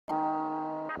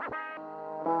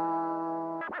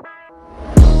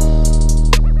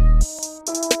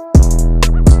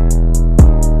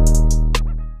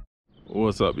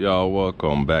what's up, y'all?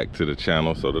 Welcome back to the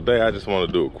channel. So today I just want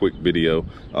to do a quick video.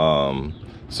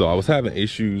 So I was having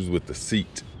issues with the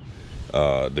seat,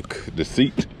 the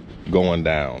seat going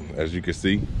down. As you can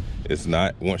see, it's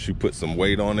not, once you put some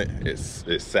weight on it,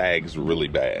 it sags really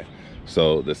bad.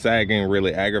 So the sagging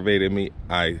really aggravated me.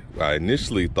 I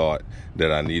initially thought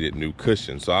that I needed new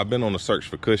cushion. So I've been on a search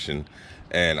for cushion,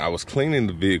 and I was cleaning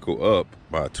the vehicle up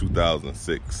by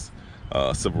 2006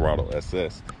 Silverado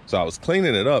SS. So I was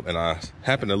cleaning it up and I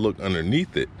happened to look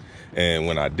underneath it, and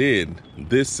when I did,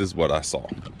 this is what I saw.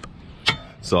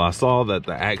 So I saw that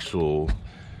the actual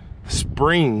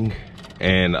spring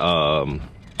and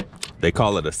they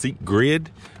call it a seat grid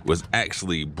was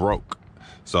actually broke.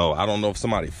 So I don't know if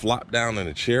somebody flopped down in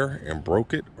a chair and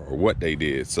broke it or what they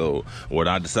did. So what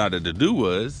I decided to do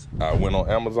was I went on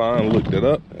Amazon, looked it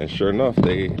up, and sure enough,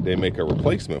 they make a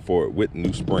replacement for it with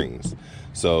new springs.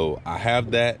 So I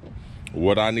have that.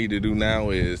 What I need to do now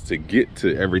is to get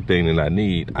to everything that I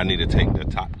need to take the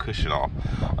top cushion off.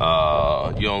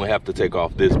 You only have to take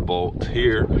off this bolt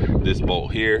here,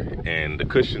 and the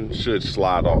cushion should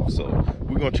slide off. So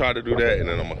we're gonna try to do that, and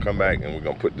then I'm gonna come back and we're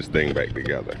gonna put this thing back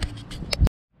together.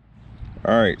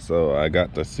 All right, so I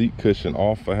got the seat cushion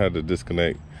off. I had to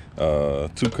disconnect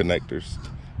two connectors,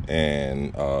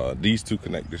 and these two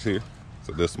connectors here.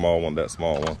 So this small one, that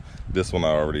small one. This one I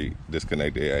already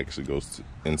disconnected. It actually goes to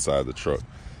inside the truck.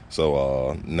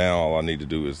 So now all I need to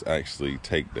do is actually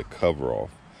take the cover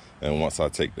off. And once I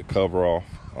take the cover off,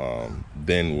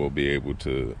 then we'll be able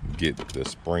to get the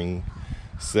spring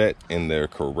set in there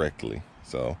correctly.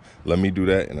 So let me do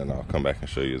that, and then I'll come back and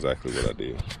show you exactly what I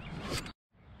did.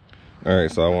 All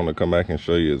right, so I want to come back and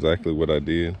show you exactly what I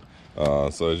did.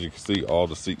 So as you can see, all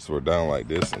the seats were down like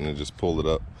this, and then just pull it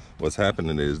up. What's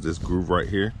happening is this groove right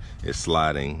here is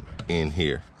sliding in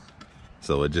here.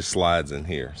 So it just slides in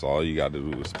here. So all you got to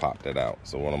do is pop that out.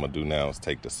 So what I'm gonna do now is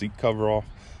take the seat cover off.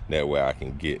 That way I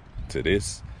can get to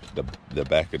this, the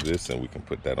back of this, and we can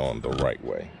put that on the right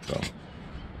way. So,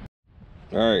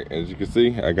 all right, as you can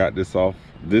see, I got this off.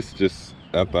 This just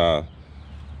after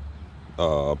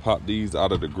I pop these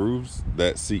out of the grooves,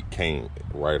 that seat came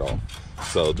right off.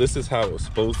 So this is how it's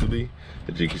supposed to be.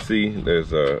 As you can see, there's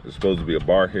supposed to be a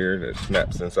bar here that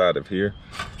snaps inside of here,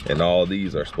 and all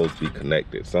these are supposed to be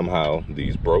connected. Somehow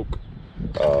these broke,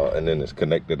 and then it's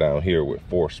connected down here with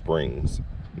 4 springs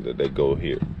that they go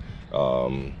here.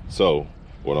 So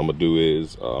what I'm gonna do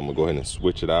is I'm gonna go ahead and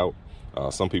switch it out.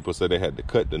 Some people said they had to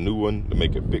cut the new one to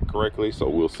make it fit correctly, so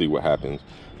we'll see what happens.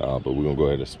 But we're gonna go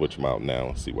ahead and switch them out now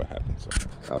and see what happens.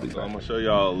 So I'm gonna show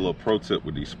y'all a little pro tip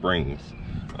with these springs.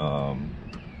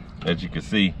 As you can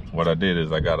see, what I did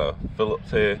is I got a Phillips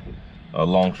head, a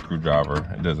long screwdriver,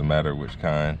 it doesn't matter which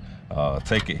kind.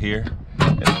 Take it here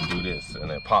and then do this, and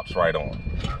it pops right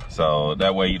on. So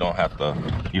that way you don't have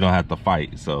to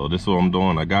fight. So this is what I'm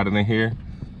doing. I got it in here.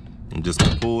 I'm just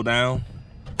gonna pull down,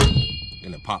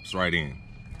 and it pops right in.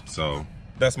 So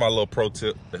that's my little pro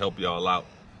tip to help y'all out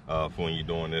for when you're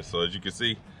doing this. So as you can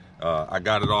see, I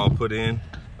got it all put in.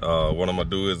 What I'm gonna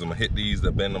do is I'm gonna hit these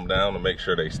to bend them down to make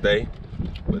sure they stay.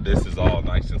 But this is all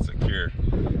nice and secure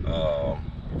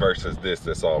versus this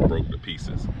that's all broke to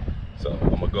pieces. So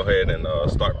I'm gonna go ahead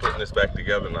and start putting this back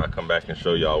together, and I'll come back and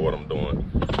show y'all what I'm doing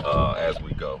as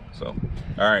we go. So,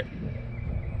 all right.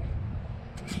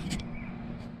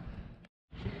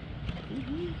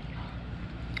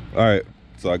 All right,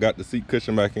 so I got the seat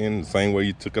cushion back in the same way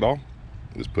you took it off.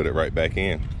 Just put it right back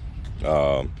in.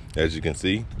 As you can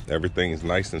see, everything is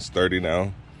nice and sturdy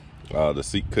now. The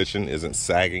seat cushion isn't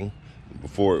sagging.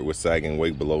 Before it was sagging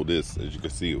way below this. As you can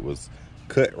see, it was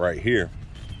cut right here.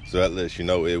 So that lets you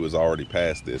know it was already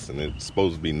past this, and it's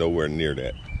supposed to be nowhere near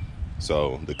that.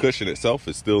 So the cushion itself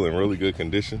is still in really good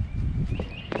condition.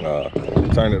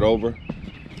 Turn it over,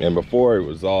 and before it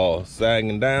was all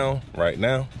sagging down. Right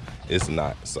now it's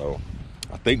not. So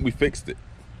I think we fixed it.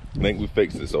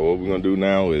 So what we're gonna do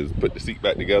now is put the seat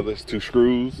back together. It's 2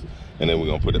 screws, and then we're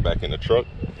gonna put it back in the truck,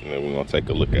 and then we're gonna take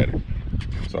a look at it.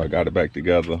 So I got it back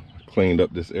together, cleaned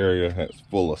up this area. It's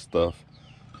full of stuff.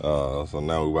 So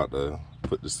now we're about to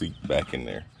put the seat back in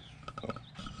there.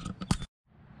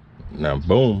 Now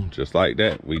boom, just like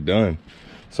that, we done.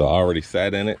 So I already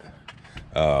sat in it.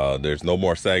 There's no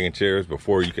more sagging chairs.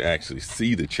 Before, you can actually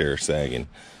see the chair sagging.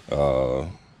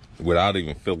 Without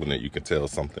even feeling it, you can tell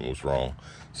something was wrong.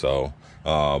 So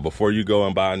before you go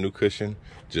and buy a new cushion,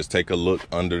 just take a look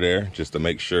under there just to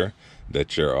make sure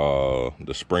that your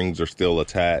the springs are still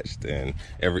attached and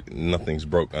nothing's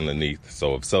broke underneath.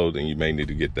 So if so, then you may need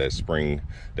to get that spring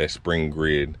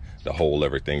grid to hold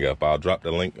everything up. I'll drop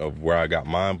the link of where I got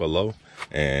mine below,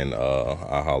 and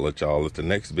I'll holler at y'all at the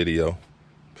next video.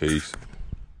 Peace.